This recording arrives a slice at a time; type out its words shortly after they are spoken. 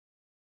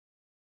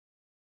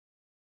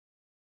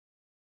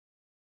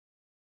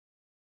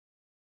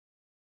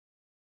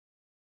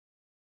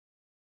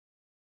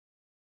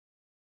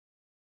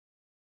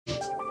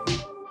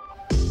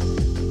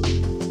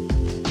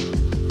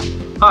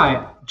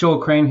Hi, Joel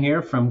Crane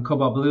here from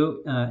Cobalt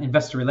Blue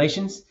Investor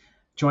Relations.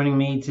 Joining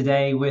me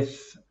today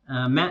with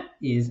Matt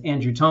is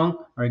Andrew Tong,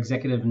 our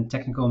Executive and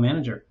Technical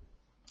Manager.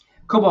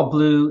 Cobalt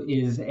Blue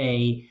is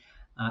a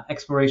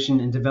exploration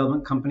and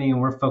development company, and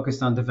we're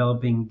focused on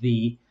developing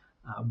the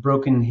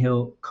Broken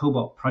Hill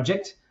Cobalt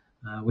Project,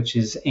 which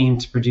is aimed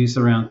to produce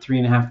around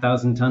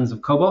 3,500 tons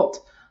of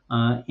cobalt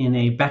in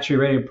a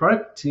battery-ready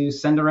product to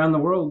send around the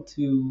world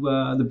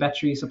to the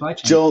battery supply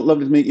chain. Joel,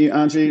 lovely to meet you.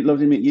 Andrew,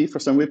 lovely to meet you.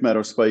 First time we've met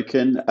or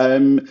spoken.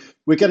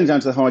 We're getting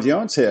down to the hard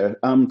yards here,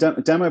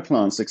 demo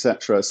plants,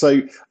 etc. So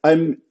you're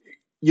going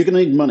to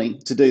need money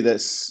to do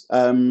this.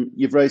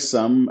 You've raised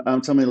some.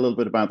 Tell me a little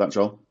bit about that,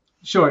 Joel.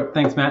 Sure.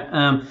 Thanks,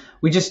 Matt.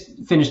 We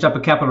just finished up a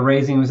capital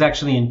raising. It was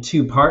actually in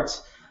two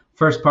parts.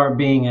 First part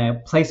being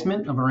a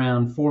placement of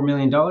around $4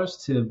 million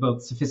to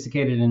both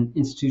sophisticated and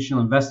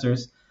institutional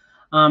investors.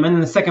 And then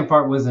the second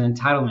part was an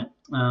entitlement,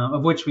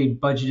 of which we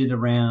budgeted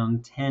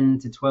around 10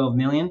 to 12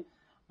 million.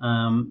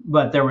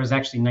 But there was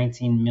actually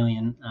 19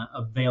 million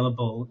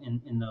available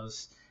in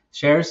those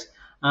shares.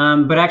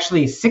 But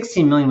actually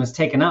 16 million was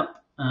taken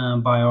up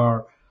by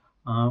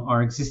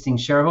our existing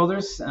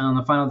shareholders on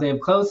the final day of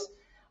close.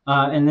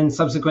 And then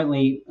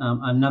subsequently,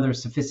 another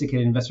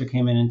sophisticated investor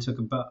came in and took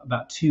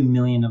about 2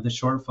 million of the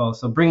shortfall.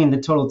 So bringing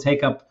the total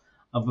take up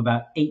of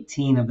about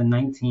 18 of the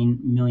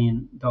 $19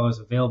 million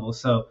available.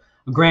 So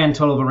a grand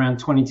total of around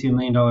 $22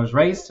 million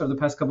raised over the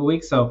past couple of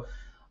weeks. So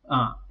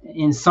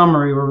in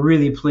summary, we're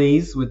really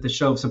pleased with the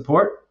show of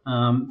support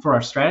for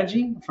our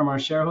strategy from our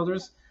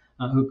shareholders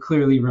who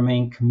clearly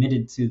remain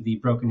committed to the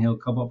Broken Hill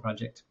Cobalt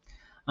Project.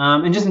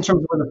 And just in terms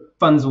of where the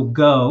funds will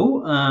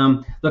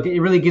go, look, it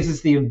really gives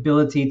us the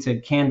ability to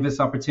canvas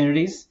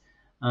opportunities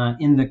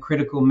in the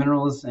critical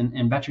minerals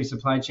and battery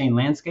supply chain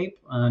landscape,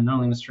 not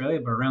only in Australia,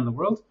 but around the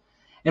world.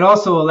 It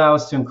also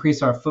allows us to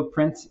increase our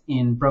footprint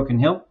in Broken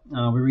Hill.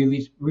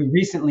 We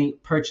recently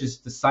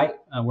purchased the site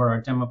where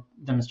our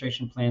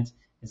demonstration plant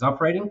is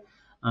operating,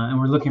 and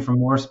we're looking for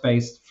more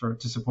space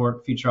to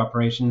support future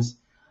operations.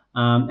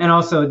 And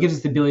also, it gives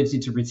us the ability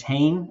to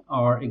retain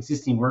our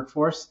existing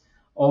workforce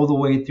all the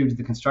way through to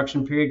the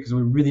construction period, because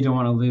we really don't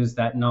want to lose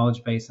that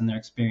knowledge base and their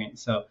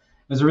experience. So it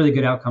was a really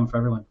good outcome for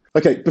everyone.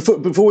 Okay,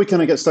 before we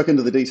kind of get stuck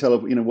into the detail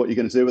of what you're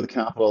going to do with the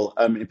capital,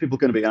 people are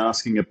going to be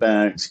asking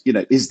about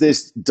is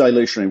this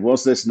dilutionary?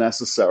 Was this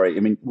necessary? I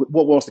mean,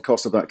 what was the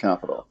cost of that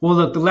capital? Well,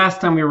 look, the last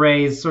time we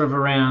raised sort of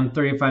around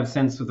 35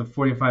 cents with a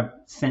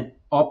 45-cent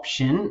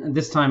option.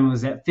 This time it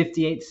was at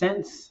 58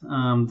 cents.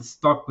 The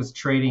stock was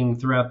trading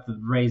throughout the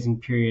raising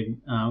period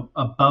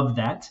above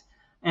that.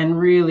 And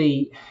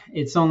really,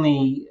 it's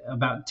only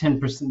about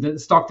 10%. The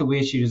stock that we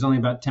issued is only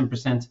about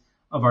 10%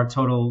 of our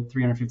total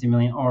 350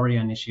 million already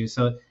on issue.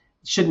 So it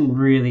shouldn't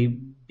really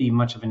be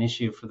much of an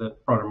issue for the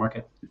broader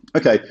market.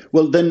 Okay,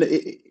 well then,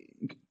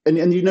 and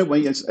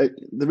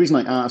the reason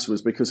I asked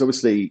was because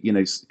obviously,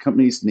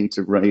 companies need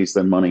to raise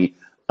their money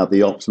at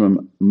the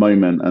optimum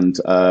moment,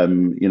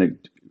 and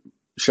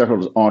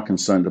shareholders are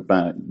concerned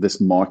about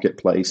this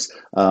marketplace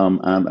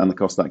and the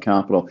cost of that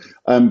capital.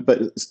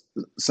 But it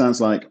sounds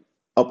like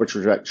upward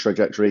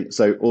trajectory,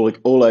 so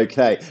all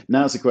okay.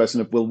 Now it's a question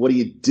of, well, what do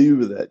you do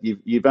with it?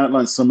 You've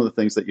outlined some of the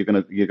things that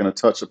you're gonna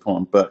touch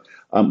upon, but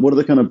what are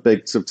the kind of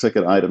big sort of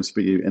ticket items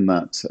for you in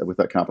that with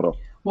that capital?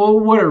 Well,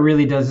 what it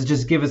really does is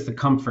just give us the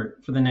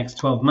comfort for the next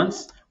 12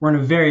 months. We're in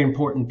a very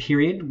important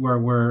period where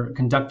we're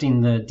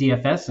conducting the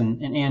DFS,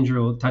 and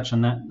Andrew will touch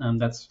on that.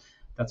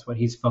 That's what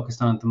he's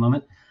focused on at the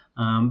moment.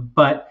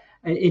 But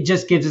it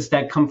just gives us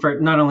that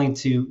comfort not only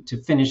to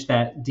finish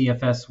that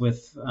DFS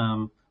with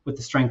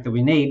the strength that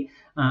we need,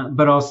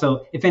 but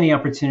also if any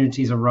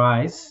opportunities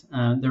arise,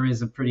 there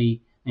is a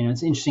pretty,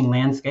 it's an interesting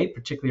landscape,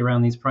 particularly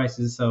around these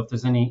prices. So if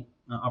there's any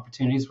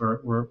opportunities,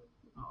 we're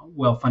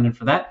well funded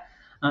for that.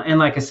 And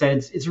like I said,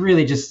 it's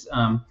really just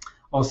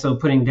also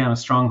putting down a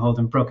stronghold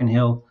in Broken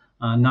Hill,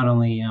 not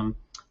only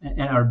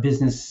at our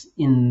business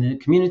in the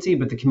community,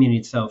 but the community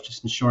itself,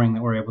 just ensuring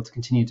that we're able to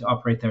continue to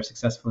operate there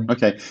successfully.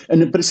 Okay,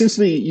 but it seems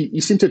to me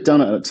you seem to have done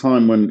it at a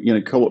time when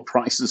cobalt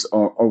prices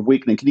are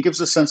weakening. Can you give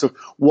us a sense of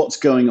what's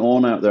going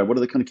on out there? What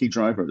are the kind of key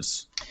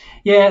drivers?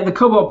 Yeah, the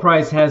cobalt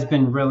price has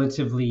been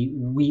relatively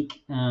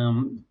weak,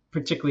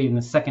 particularly in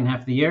the second half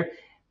of the year.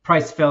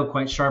 Price fell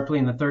quite sharply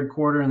in the third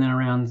quarter, and then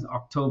around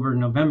October,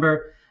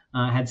 November,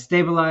 had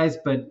stabilized,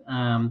 but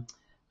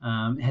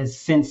has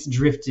since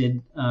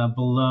drifted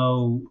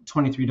below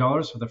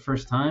 $23 for the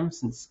first time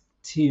since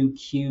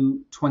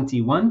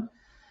 2Q21.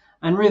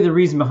 And really the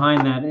reason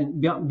behind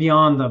that,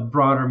 beyond the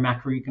broader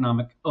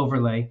macroeconomic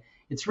overlay,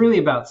 it's really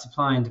about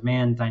supply and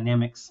demand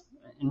dynamics,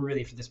 and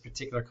really for this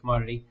particular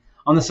commodity.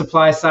 On the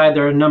supply side,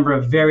 there are a number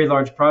of very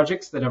large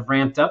projects that have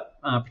ramped up,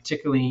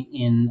 particularly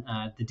in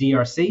the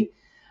DRC.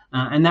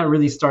 And that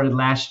really started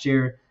last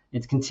year.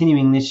 It's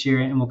continuing this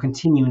year and will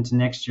continue into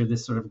next year,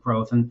 this sort of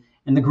growth. And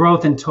the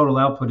growth in total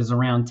output is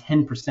around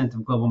 10%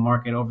 of global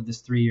market over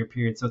this 3-year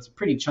period. So it's a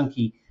pretty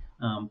chunky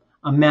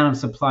amount of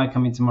supply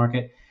coming to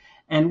market.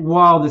 And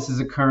while this is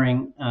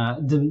occurring,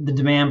 the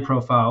demand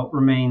profile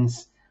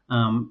remains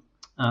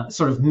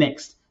sort of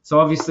mixed. So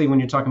obviously, when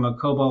you're talking about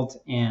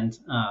cobalt and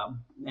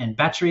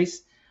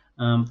batteries,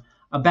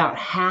 about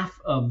half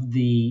of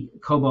the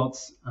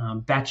cobalt's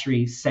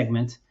battery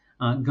segment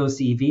goes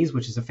to EVs,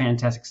 which is a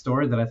fantastic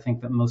story that I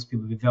think that most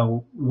people will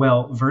be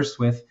well versed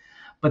with.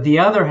 But the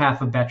other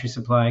half of battery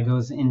supply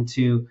goes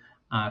into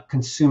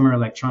consumer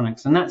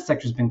electronics, and that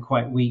sector has been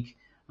quite weak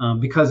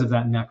because of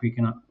that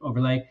macroeconomic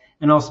overlay,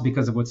 and also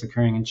because of what's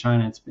occurring in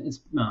China.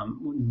 It's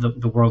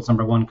the world's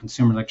number one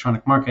consumer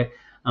electronic market.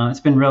 It's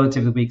been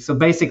relatively weak. So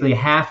basically,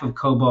 half of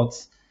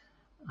cobalt's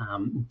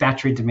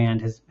battery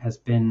demand has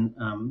been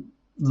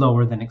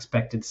lower than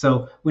expected.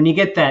 So when you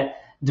get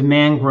that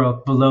demand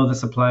growth below the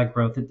supply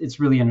growth, it's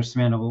really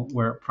understandable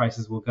where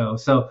prices will go.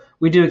 So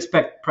we do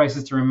expect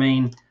prices to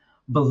remain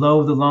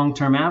below the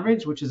long-term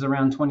average, which is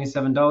around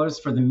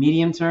 $27 for the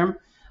medium term.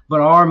 But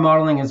our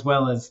modeling, as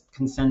well as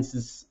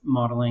consensus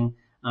modeling,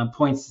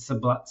 points to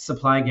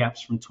supply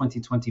gaps from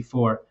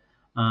 2024.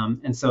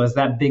 And so as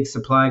that big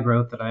supply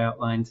growth that I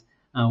outlined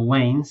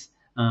wanes,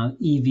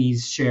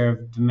 EV's share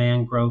of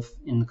demand growth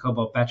in the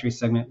cobalt battery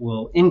segment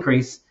will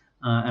increase.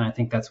 And I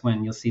think that's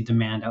when you'll see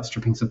demand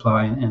outstripping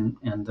supply and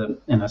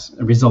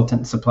a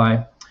resultant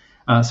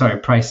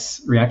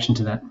price reaction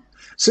to that.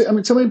 So, I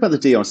mean, tell me about the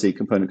DRC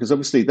component, because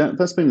obviously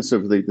that's been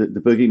sort of the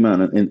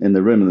boogeyman in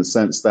the room, in the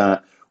sense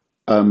that,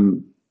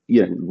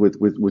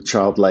 with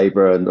child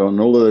labor and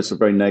all of those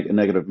very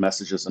negative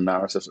messages and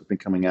narratives that have been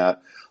coming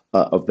out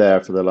of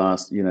there for the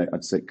last,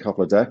 I'd say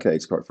couple of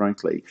decades, quite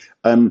frankly.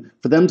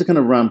 For them to kind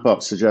of ramp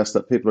up suggests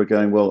that people are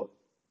going, well,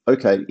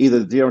 okay,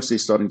 either the DRC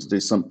is starting to do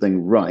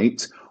something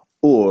right,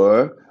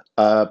 or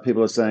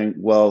people are saying,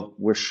 well,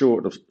 we're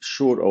short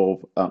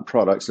of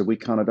products, so we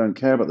kind of don't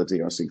care about the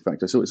DRC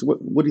factor. So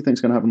what do you think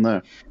is going to happen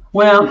there?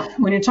 Well,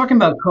 when you're talking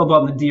about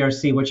cobalt in the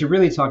DRC, what you're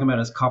really talking about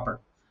is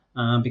copper,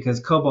 because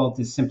cobalt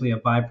is simply a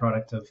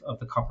byproduct of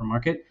the copper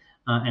market.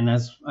 And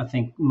as I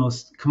think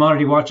most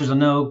commodity watchers will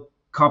know,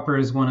 copper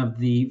is one of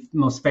the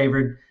most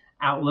favored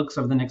outlooks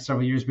over the next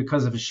several years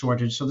because of a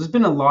shortage. So there's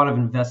been a lot of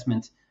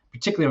investment,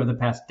 particularly over the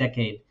past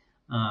decade,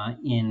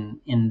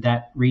 in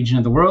that region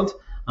of the world.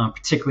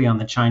 Particularly on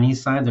the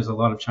Chinese side, there's a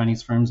lot of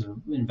Chinese firms that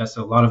have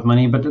invested a lot of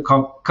money, but a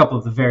couple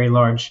of the very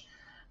large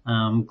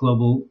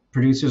global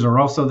producers are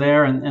also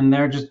there, and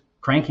they're just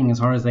cranking as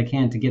hard as they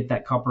can to get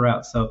that copper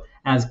out. So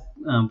as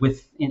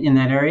in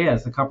that area,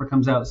 as the copper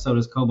comes out, so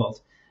does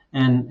cobalt.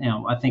 And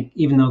I think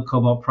even though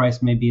cobalt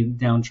price may be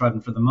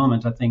downtrodden for the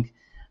moment, I think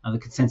the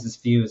consensus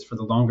view is for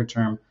the longer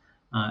term,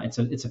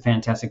 it's a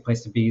fantastic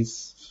place to be,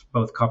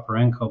 both copper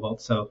and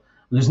cobalt. So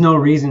there's no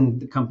reason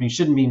the company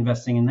shouldn't be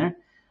investing in there.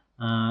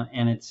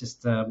 And it's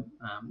just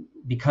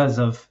because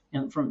of,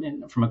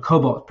 from a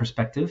cobalt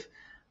perspective,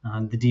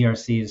 the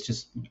DRC is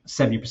just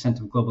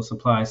 70% of global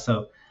supply.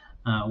 So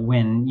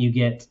when you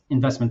get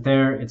investment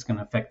there, it's going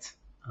to affect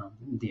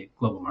the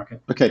global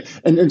market. Okay,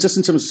 and just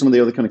in terms of some of the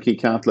other kind of key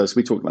catalysts,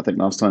 we talked, I think,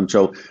 last time,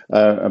 Joel,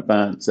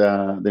 about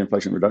the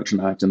Inflation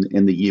Reduction Act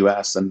in the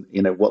US, and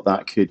what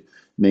that could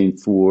mean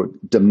for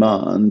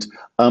demand.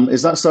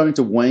 Is that starting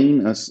to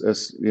wane as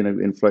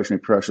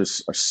inflationary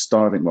pressures are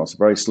starting,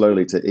 very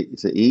slowly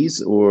to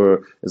ease,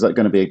 or is that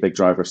going to be a big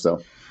driver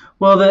still?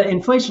 Well, the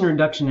Inflation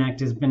Reduction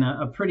Act has been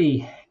a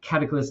pretty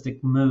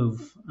cataclysmic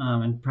move,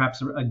 and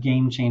perhaps a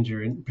game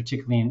changer,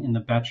 particularly in the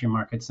battery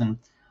markets. And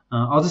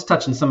I'll just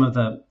touch on some of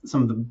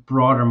the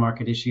broader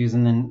market issues,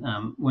 and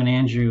then when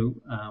Andrew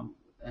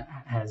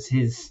has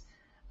his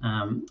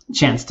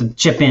chance to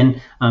chip in,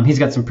 he's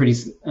got some pretty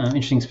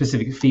interesting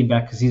specific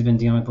feedback, because he's been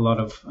dealing with a lot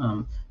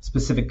of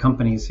specific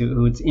companies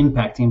who it's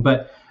impacting.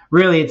 But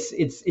really,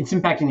 it's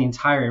impacting the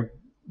entire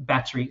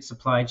battery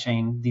supply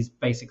chain. These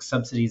basic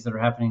subsidies that are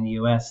happening in the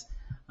U.S.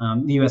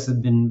 The U.S. has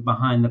been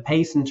behind the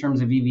pace in terms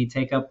of EV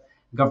take-up.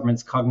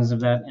 Government's cognizant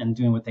of that and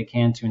doing what they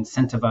can to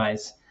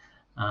incentivize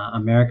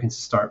Americans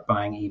to start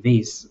buying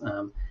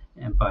EVs,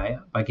 and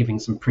by giving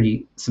some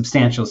pretty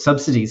substantial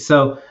subsidies.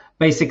 So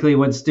basically,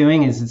 what it's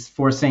doing is it's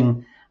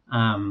forcing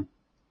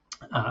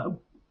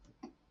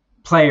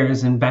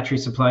players in battery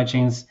supply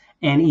chains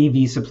and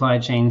EV supply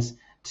chains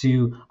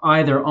to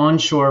either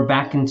onshore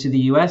back into the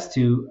U.S.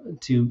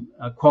 to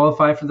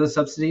qualify for those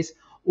subsidies,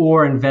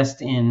 or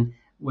invest in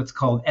what's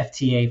called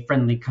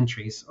FTA-friendly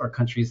countries, or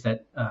countries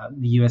that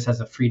the U.S.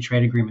 has a free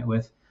trade agreement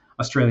with.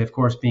 Australia, of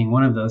course, being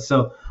one of those.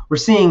 So we're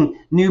seeing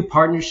new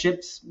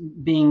partnerships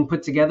being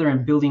put together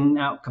and building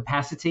out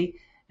capacity.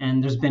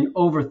 And there's been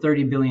over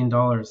 $30 billion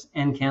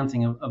and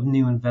counting of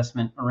new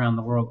investment around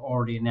the world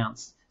already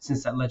announced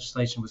since that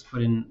legislation was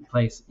put in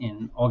place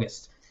in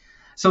August.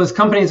 So as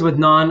companies with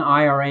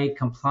non-IRA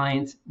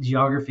compliant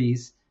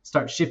geographies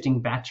start shifting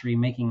battery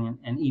making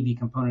and EV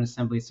component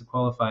assemblies to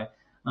qualify,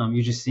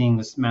 you're just seeing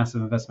this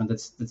massive investment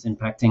that's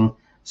impacting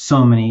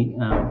so many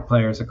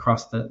players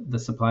across the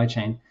supply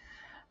chain.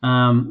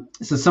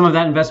 So some of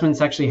that investment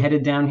is actually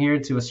headed down here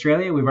to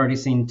Australia. We've already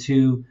seen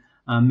two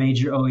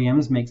major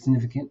OEMs make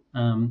significant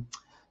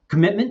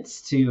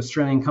commitments to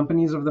Australian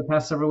companies over the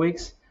past several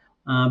weeks.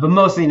 But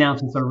most of the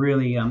announcements are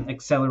really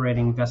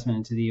accelerating investment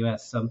into the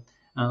U.S. So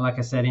like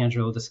I said,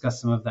 Andrew will discuss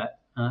some of that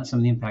some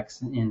of the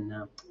impacts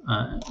in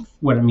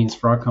what it means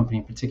for our company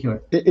in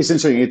particular. It's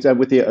interesting.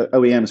 With the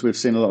OEMs, we've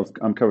seen a lot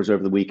of coverage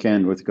over the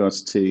weekend with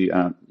regards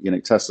to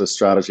Tesla's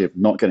strategy of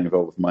not getting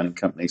involved with mining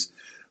companies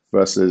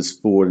versus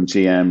Ford and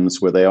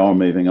GM's, where they are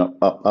moving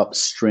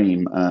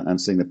upstream and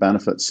seeing the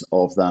benefits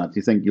of that. Do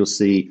you think you'll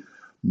see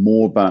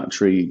more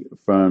battery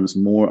firms,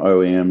 more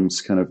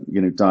OEMs kind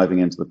of diving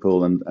into the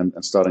pool and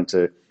starting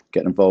to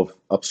get involved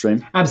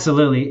upstream?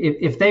 Absolutely.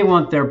 If they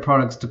want their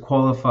products to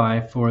qualify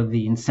for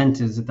the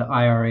incentives that the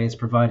IRA is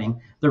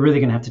providing, they're really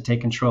going to have to take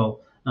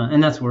control.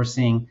 And that's what we're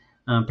seeing,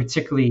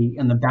 particularly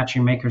in the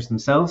battery makers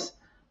themselves.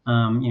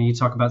 You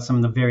talk about some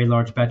of the very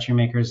large battery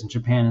makers in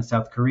Japan and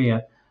South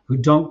Korea who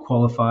don't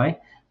qualify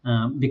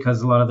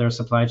because a lot of their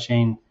supply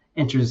chain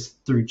enters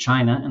through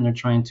China, and they're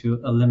trying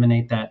to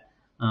eliminate that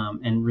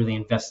and really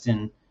invest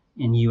in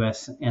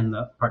U.S. and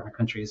the partner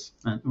countries.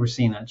 We're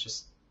seeing that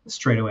just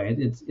straight away.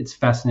 It's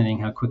fascinating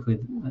how quickly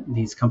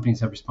these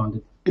companies have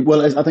responded.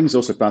 Well, I think it's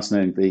also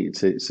fascinating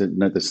to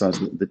note the size,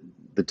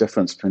 the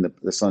difference between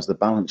the size of the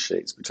balance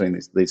sheets between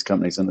these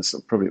companies, and it's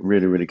probably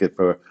really, really good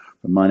for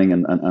mining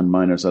and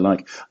miners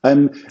alike.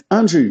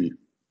 Andrew,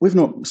 we've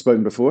not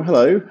spoken before.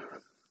 Hello,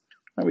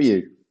 how are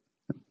you?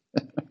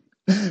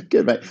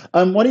 Good, mate.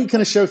 Why don't you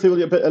kind of share a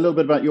little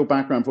bit about your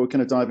background before we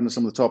kind of dive into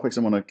some of the topics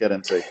I want to get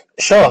into?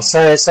 Sure.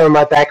 So some of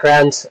my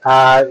background,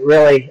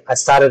 really, I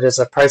started as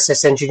a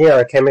process engineer,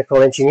 a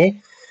chemical engineer,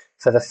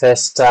 for the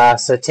first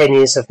 10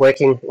 years of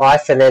working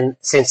life. And then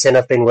since then,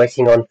 I've been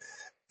working on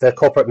the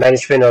corporate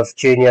management of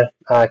junior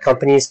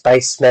companies,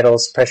 base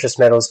metals, precious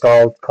metals,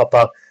 gold,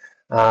 copper,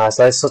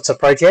 those sorts of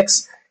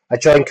projects. I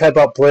joined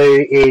Cobalt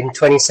Blue in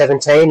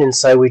 2017, and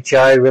so with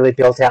Joe, really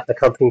built out the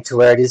company to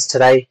where it is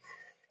today.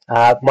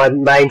 My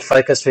main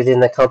focus within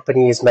the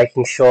company is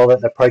making sure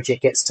that the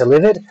project gets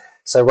delivered.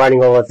 So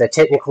running all of the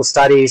technical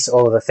studies,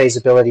 all of the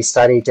feasibility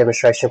study,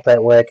 demonstration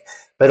plant work,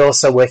 but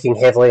also working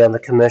heavily on the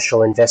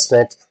commercial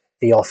investment,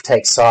 the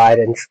offtake side,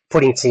 and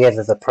putting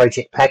together the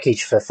project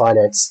package for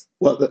finance.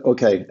 Well,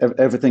 okay,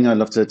 everything I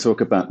love to talk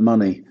about,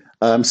 money.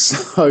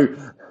 So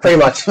pretty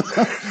much.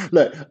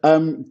 Look,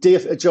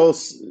 Joel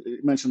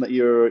mentioned that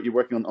you're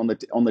working on the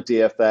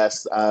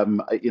DFS.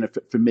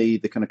 For me,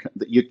 the kind of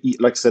you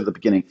like I said at the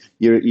beginning,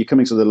 you're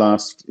coming to the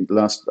last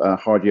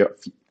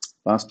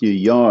few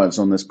yards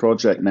on this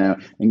project now,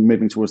 and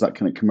moving towards that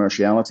kind of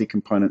commerciality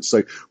component.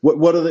 So,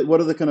 what are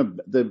the kind of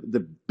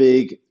the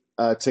big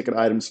ticket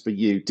items for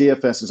you?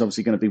 DFS is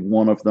obviously going to be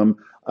one of them.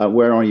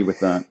 Where are you with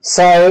that?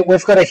 So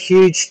we've got a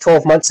huge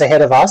 12 months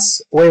ahead of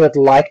us. We would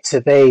like to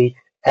be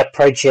at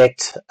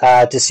project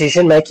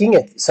decision making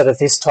at sort of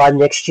this time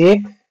next year.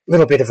 A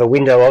little bit of a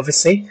window,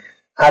 obviously.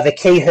 The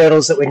key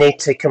hurdles that we need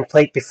to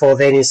complete before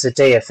then is the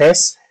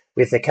DFS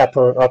with the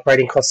capital and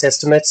operating cost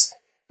estimates.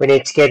 We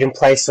need to get in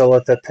place all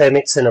of the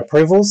permits and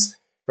approvals.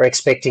 We're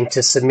expecting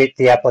to submit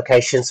the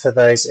applications for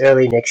those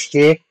early next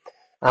year.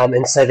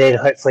 And so then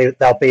hopefully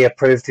they'll be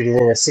approved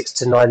within a 6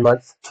 to 9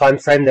 month time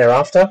frame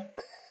thereafter.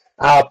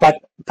 But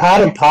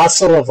part and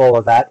parcel of all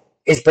of that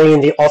is bringing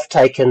the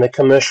offtake and the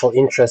commercial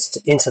interest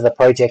into the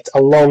project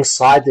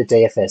alongside the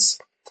DFS.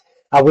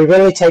 We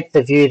really take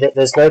the view that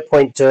there's no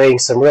point doing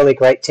some really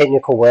great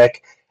technical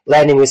work,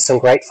 landing with some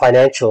great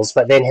financials,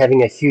 but then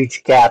having a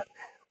huge gap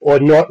or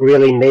not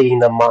really meeting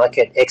the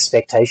market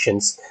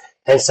expectations.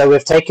 And so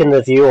we've taken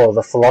the view or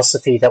the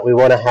philosophy that we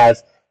want to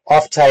have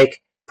offtake,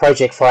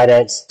 project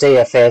finance,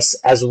 DFS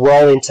as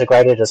well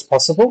integrated as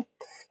possible.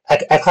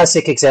 A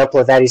classic example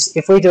of that is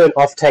if we do an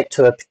offtake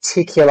to a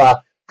particular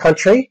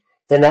country,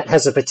 then that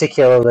has a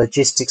particular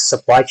logistics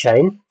supply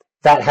chain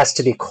that has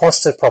to be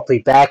costed properly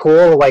back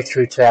all the way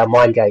through to our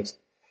mine gate.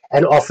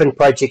 And often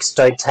projects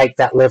don't take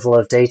that level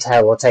of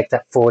detail or take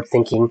that forward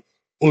thinking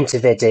into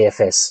their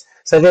DFS.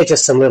 So they're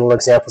just some little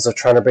examples of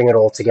trying to bring it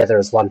all together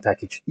as one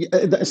package. Yeah,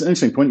 that's an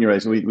interesting point you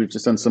raised. We've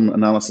just done some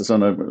analysis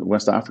on a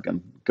West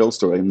African gold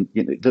story, and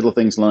little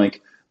things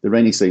like the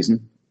rainy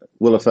season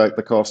will affect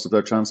the cost of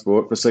their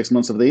transport for 6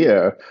 months of the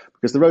year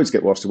because the roads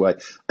get washed away.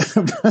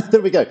 There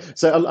we go.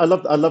 So I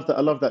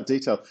love that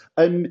detail.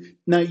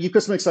 Now you've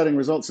got some exciting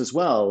results as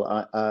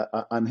well.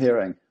 I'm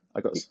hearing.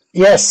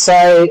 Yes.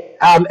 So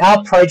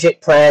our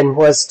project plan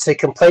was to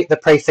complete the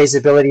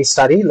pre-feasibility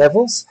study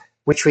levels,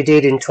 which we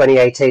did in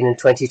 2018 and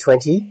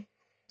 2020.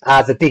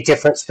 The big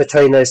difference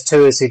between those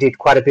two is we did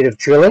quite a bit of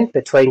drilling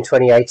between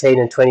 2018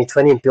 and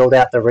 2020 and build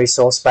out the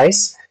resource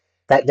base.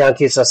 That now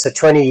gives us a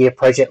 20-year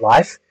project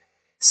life.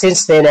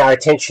 Since then, our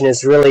attention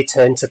has really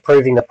turned to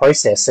proving the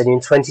process. And in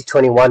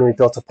 2021, we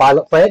built a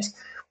pilot plant.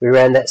 We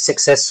ran that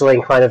successfully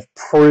and kind of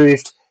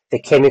proved the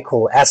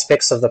chemical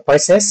aspects of the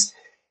process.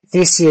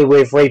 This year,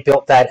 we've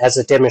rebuilt that as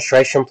a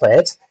demonstration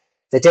plant.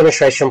 The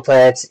demonstration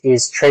plant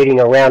is treating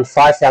around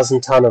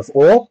 5,000 tonne of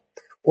ore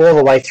all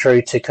the way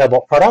through to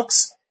cobalt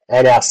products.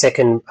 And our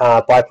second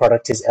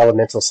byproduct is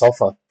elemental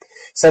sulfur.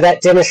 So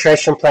that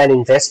demonstration plant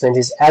investment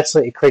is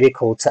absolutely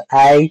critical to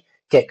A,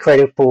 get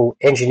credible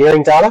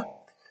engineering data,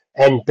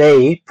 and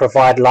B,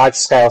 provide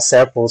large-scale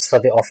samples for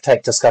the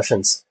offtake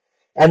discussions.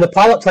 And the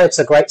pilot plant's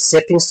a great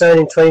stepping stone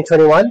in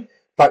 2021,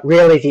 but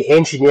really the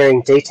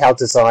engineering detailed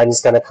design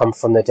is going to come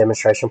from the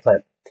demonstration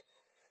plant.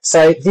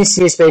 So this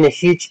year's been a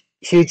huge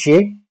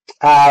year.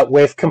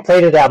 We've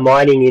completed our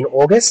mining in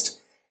August,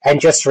 and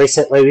just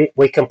recently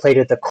we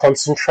completed the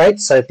concentrate.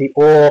 So the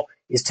ore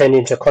is turned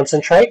into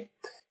concentrate.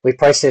 We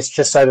processed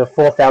just over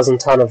 4,000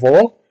 tonne of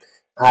ore.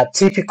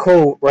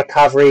 Typical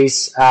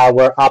recoveries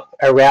were up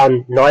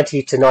around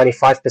 90 to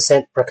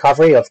 95%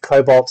 recovery of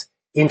cobalt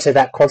into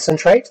that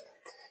concentrate.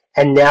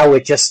 And now we're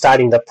just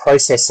starting the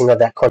processing of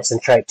that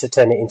concentrate to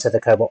turn it into the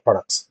cobalt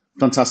products.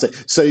 Fantastic.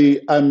 So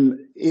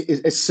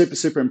it's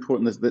super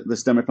important,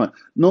 this demo plant,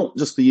 not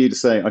just for you to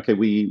say, okay,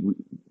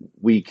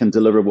 we can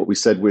deliver what we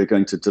said we're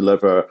going to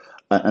deliver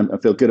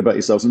and feel good about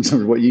yourselves in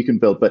terms of what you can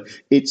build, but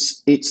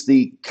it's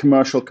the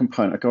commercial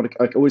component.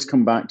 I always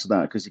come back to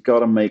that, because you got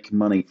to make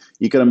money,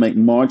 you got to make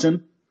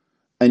margin,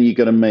 and you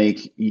got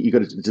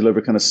to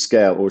deliver kind of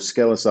scale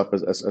us up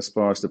as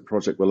far as the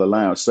project will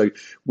allow. So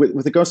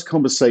with regards to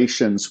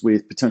conversations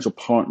with potential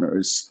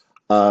partners,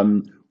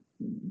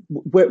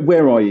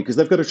 where are you? Because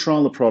they've got to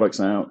trial the products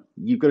out.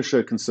 You've got to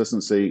show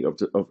consistency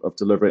of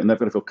delivery, and they've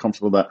got to feel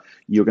comfortable that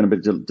you're going to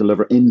be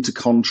deliver into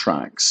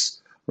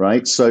contracts,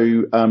 right?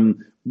 So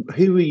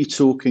who are you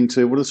talking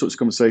to? What are the sorts of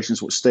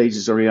conversations? What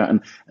stages are you at?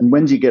 And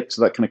when do you get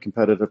to that kind of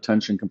competitive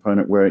tension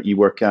component where you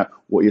work out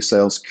what your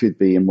sales could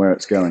be and where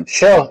it's going?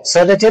 Sure.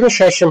 So the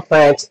demonstration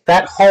plant,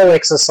 that whole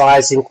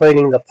exercise,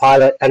 including the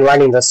pilot and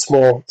running the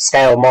small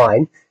scale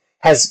mine,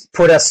 has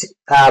put us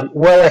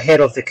well ahead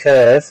of the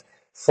curve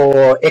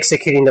for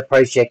executing the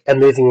project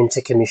and moving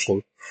into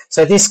commissioning.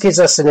 So this gives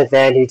us an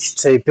advantage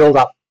to build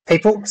up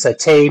people, so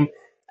team,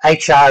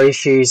 HR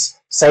issues,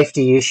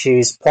 safety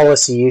issues,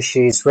 policy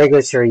issues,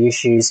 regulatory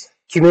issues,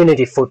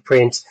 community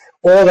footprint,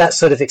 all that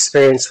sort of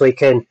experience we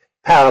can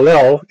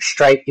parallel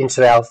straight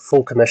into our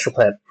full commercial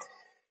plant.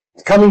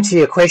 Coming to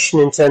your question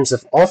in terms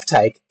of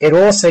offtake, it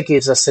also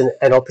gives us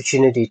an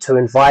opportunity to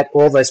invite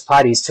all those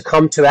parties to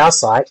come to our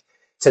site,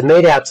 to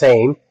meet our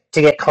team, to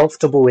get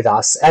comfortable with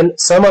us. And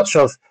so much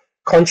of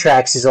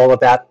contracts is all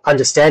about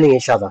understanding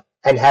each other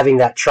and having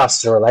that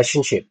trust and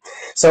relationship.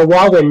 So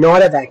while we're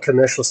not at that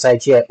commercial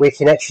stage yet, we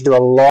can actually do a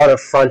lot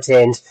of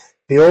front-end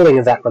building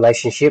of that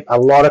relationship, a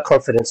lot of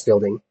confidence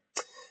building.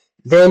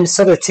 Then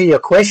sort of to your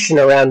question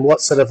around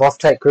what sort of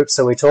offtake groups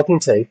are we talking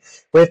to,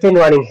 we've been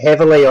running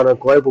heavily on a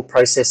global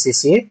process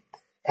this year.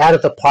 Out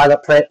of the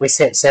pilot plant, we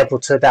sent sample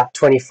to about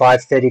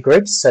 25, 30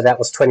 groups, so that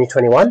was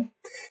 2021.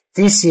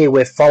 This year,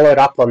 we've followed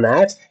up on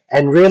that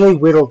and really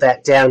whittled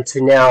that down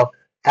to now,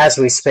 as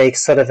we speak,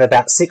 sort of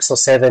about 6 or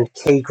 7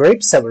 key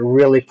groups that we're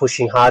really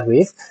pushing hard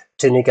with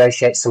to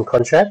negotiate some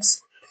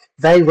contracts.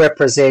 They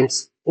represent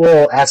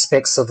all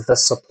aspects of the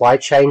supply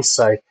chain,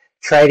 so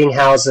trading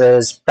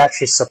houses,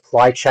 battery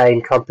supply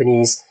chain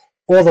companies,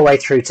 all the way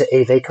through to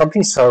EV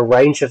companies, so a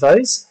range of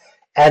those.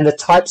 And the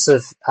types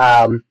of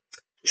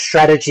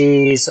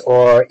strategies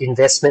or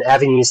investment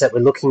avenues that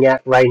we're looking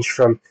at range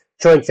from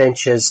joint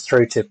ventures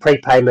through to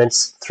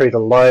prepayments, through to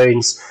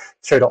loans,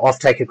 through to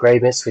offtake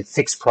agreements with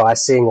fixed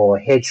pricing or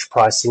hedged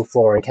pricing,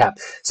 floor and cap.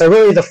 So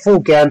really the full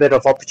gambit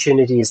of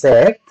opportunity is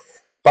there.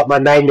 But my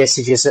main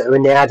message is that we're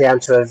now down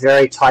to a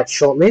very tight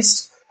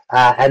shortlist,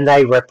 and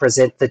they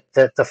represent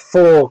the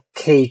 4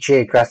 key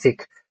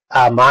geographic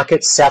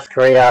markets: South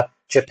Korea,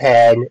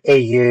 Japan,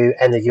 EU,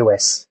 and the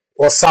US,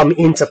 or some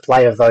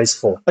interplay of those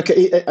 4.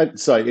 Okay,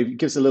 sorry, it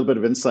gives a little bit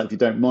of insight if you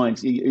don't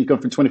mind. You've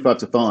gone from 25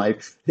 to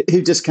 5.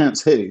 Who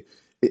discounts who?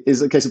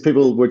 Is it a case of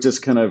people were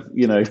just kind of,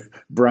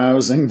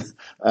 browsing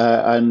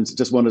and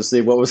just wanted to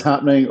see what was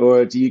happening?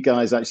 Or do you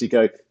guys actually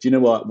go, do you know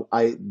what,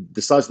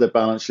 the size of their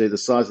balance sheet, the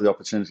size of the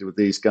opportunity with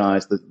these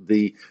guys,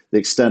 the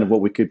extent of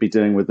what we could be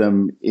doing with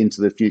them into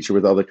the future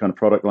with other kind of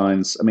product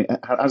lines? I mean,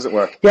 how does it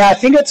work? Yeah, I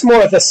think it's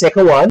more of the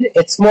second one.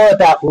 It's more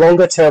about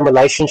longer term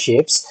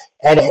relationships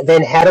and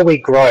then how do we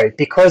grow?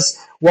 Because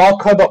while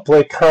Cobalt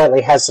Blue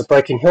currently has the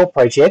Broken Hill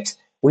project,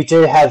 we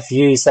do have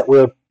views that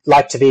we'd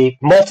like to be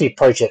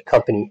multi-project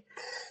company.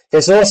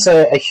 There's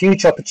also a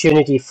huge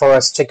opportunity for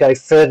us to go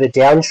further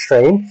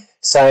downstream,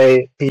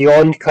 so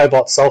beyond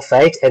cobalt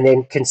sulfate, and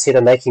then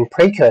consider making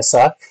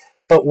precursor,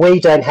 but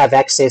we don't have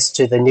access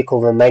to the nickel,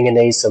 the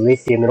manganese, the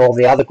lithium, and all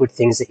the other good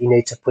things that you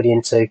need to put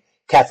into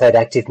cathode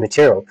active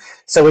material.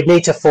 So we'd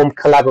need to form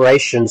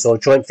collaborations or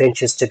joint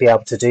ventures to be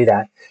able to do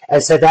that.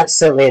 And so that's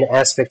certainly an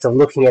aspect of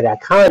looking at our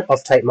current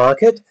offtake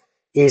market,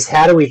 is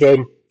how do we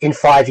then, in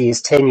 5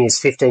 years, 10 years,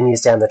 15 years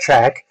down the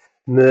track,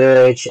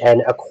 merge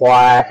and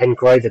acquire and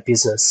grow the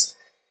business.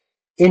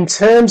 In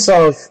terms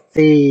of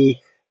the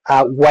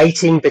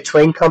weighting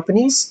between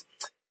companies,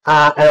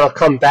 and I'll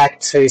come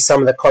back to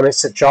some of the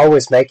comments that Joel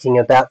was making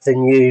about the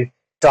new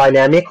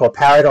dynamic or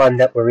paradigm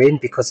that we're in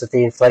because of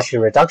the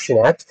Inflation Reduction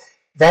Act,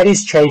 that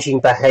is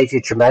changing behaviour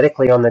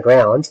dramatically on the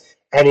ground,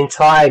 and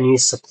entire new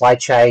supply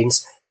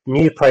chains,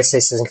 new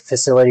processes and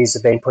facilities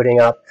are being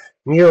putting up,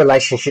 new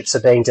relationships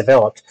are being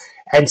developed.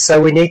 And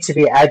so we need to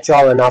be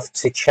agile enough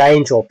to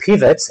change or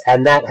pivot,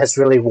 and that has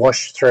really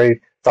washed through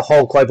the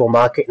whole global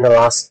market in the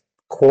last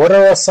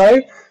quarter or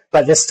so,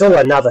 but there's still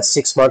another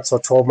 6 months or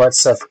 12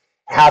 months of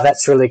how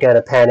that's really going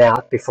to pan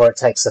out before it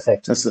takes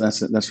effect. That's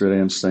really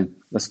interesting.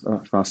 That's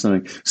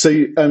fascinating.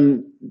 So,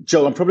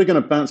 Joel, I'm probably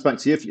going to bounce back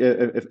to you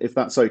if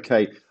that's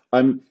okay.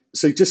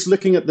 So, just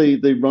looking at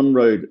the run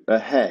road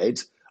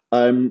ahead,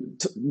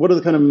 what are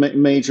the kind of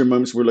major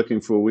moments we're looking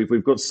for?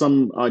 We've got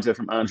some idea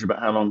from Andrew about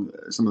how long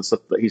some of the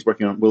stuff that he's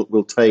working on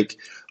will take.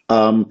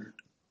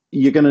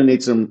 You're going to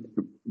need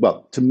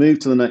to move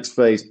to the next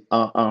phase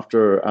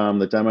after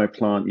the demo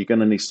plant. You're going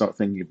to need to start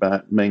thinking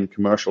about main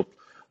commercial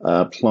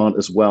plant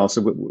as well.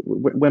 So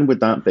when would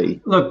that be?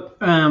 Look,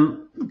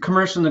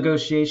 commercial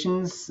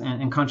negotiations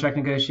and contract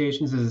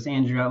negotiations, as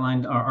Andrew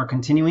outlined, are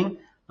continuing.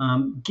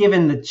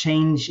 Given the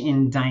change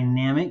in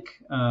dynamic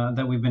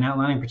that we've been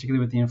outlining, particularly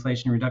with the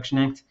Inflation Reduction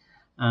Act,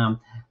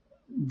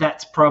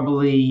 that's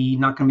probably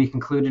not going to be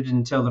concluded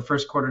until the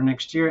first quarter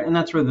next year, and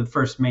that's really the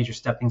first major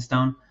stepping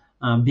stone.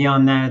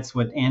 Beyond that, it's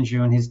what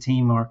Andrew and his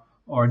team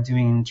are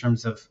doing in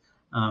terms of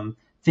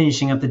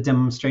finishing up the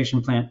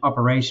demonstration plant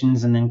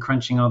operations and then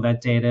crunching all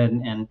that data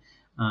and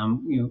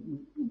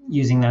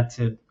using that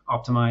to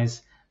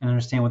optimize and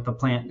understand what the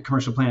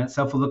commercial plant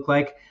itself will look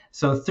like.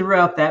 So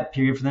throughout that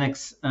period, for the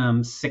next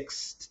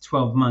 6 to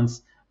 12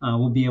 months,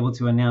 we'll be able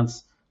to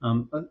announce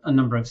a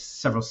number of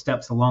several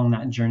steps along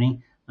that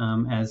journey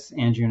as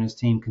Andrew and his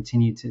team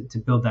continue to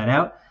build that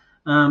out.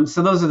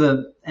 So those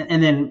are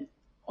and then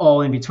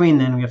all in between,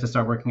 then we have to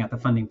start working out the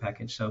funding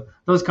package. So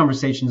those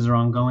conversations are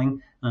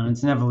ongoing.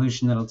 It's an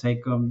evolution that'll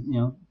take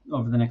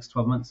over the next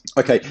 12 months.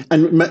 Okay,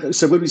 and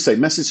so when we say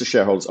message to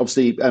shareholders,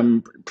 obviously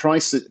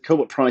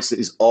cobalt price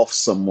is off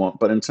somewhat,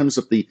 but in terms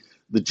of the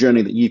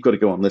journey that you've got to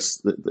go on,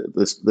 this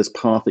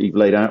path that you've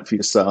laid out for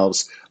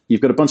yourselves,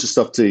 you've got a bunch of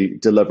stuff to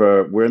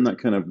deliver. We're in that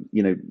kind of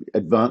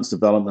advanced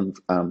development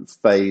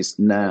phase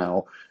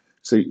now.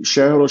 So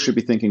shareholders should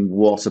be thinking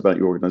what about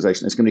your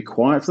organization? It's going to be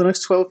quiet for the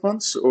next 12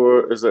 months,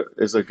 or is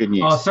there good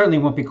news? Oh, certainly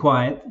won't be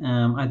quiet.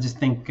 I just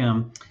think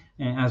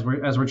as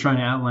we're trying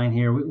to outline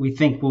here, we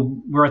think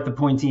we're at the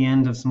pointy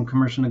end of some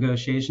commercial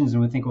negotiations,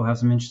 and we think we'll have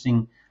some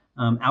interesting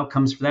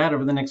outcomes for that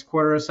over the next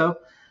quarter or so.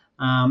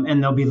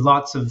 And there'll be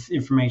lots of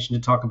information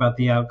to talk about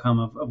the outcome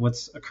of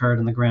what's occurred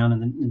on the ground in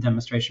the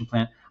demonstration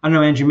plant. I don't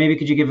know, Andrew, maybe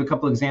could you give a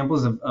couple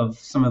examples of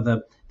some of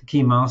the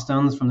key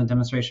milestones from the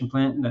demonstration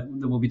plant that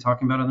we'll be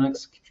talking about in the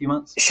next few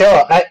months?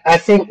 Sure. I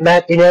think,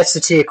 Matt, in answer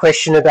to your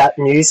question about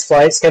news flow,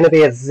 it's going to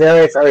be a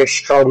very, very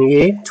strong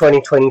year,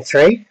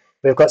 2023.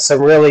 We've got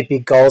some really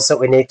big goals that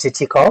we need to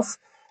tick off.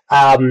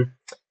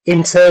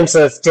 In terms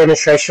of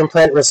demonstration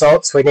plant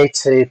results, we need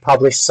to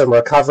publish some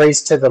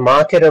recoveries to the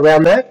market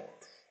around that.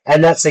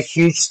 And that's a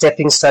huge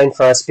stepping stone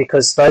for us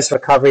because those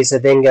recoveries are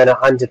then going to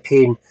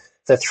underpin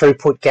the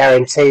throughput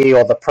guarantee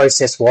or the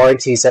process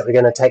warranties that we're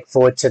going to take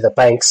forward to the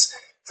banks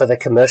for the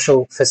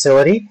commercial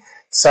facility.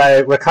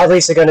 So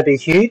recoveries are going to be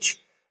huge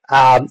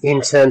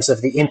in terms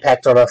of the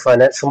impact on our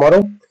financial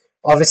model.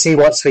 Obviously,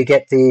 once we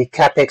get the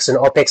CapEx and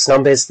OpEx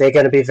numbers, they're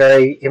going to be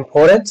very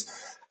important.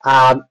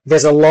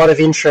 There's a lot of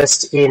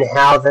interest in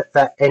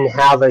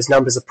how those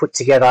numbers are put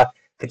together,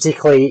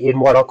 particularly in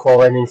what I'll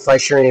call an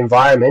inflationary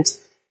environment.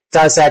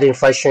 Does that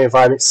inflationary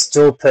environment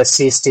still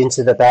persist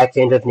into the back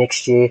end of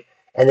next year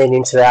and then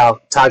into our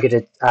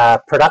targeted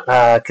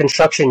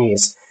construction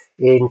years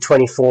in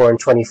 24 and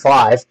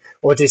 25,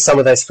 or do some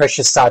of those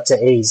pressures start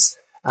to ease?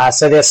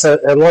 So there's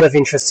a lot of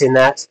interest in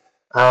that.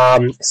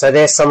 So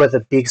there's some of the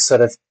big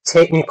sort of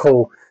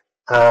technical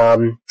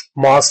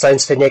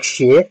milestones for next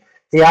year.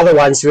 The other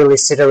ones really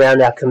sit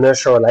around our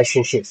commercial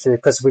relationships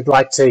because we'd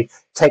like to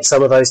take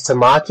some of those to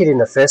market in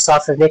the first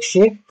half of next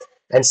year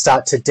and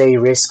start to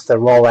de-risk the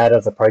rollout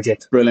of the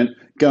project. Brilliant.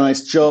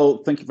 Guys, Joel,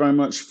 thank you very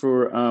much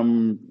for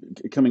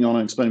coming on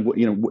and explaining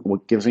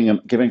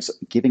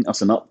giving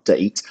us an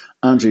update.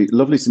 Andrew,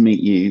 lovely to meet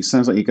you.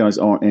 Sounds like you guys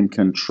are in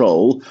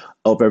control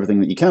of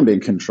everything that you can be in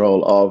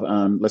control of.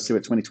 Let's see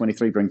what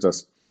 2023 brings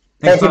us.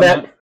 Thank you,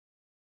 Matt.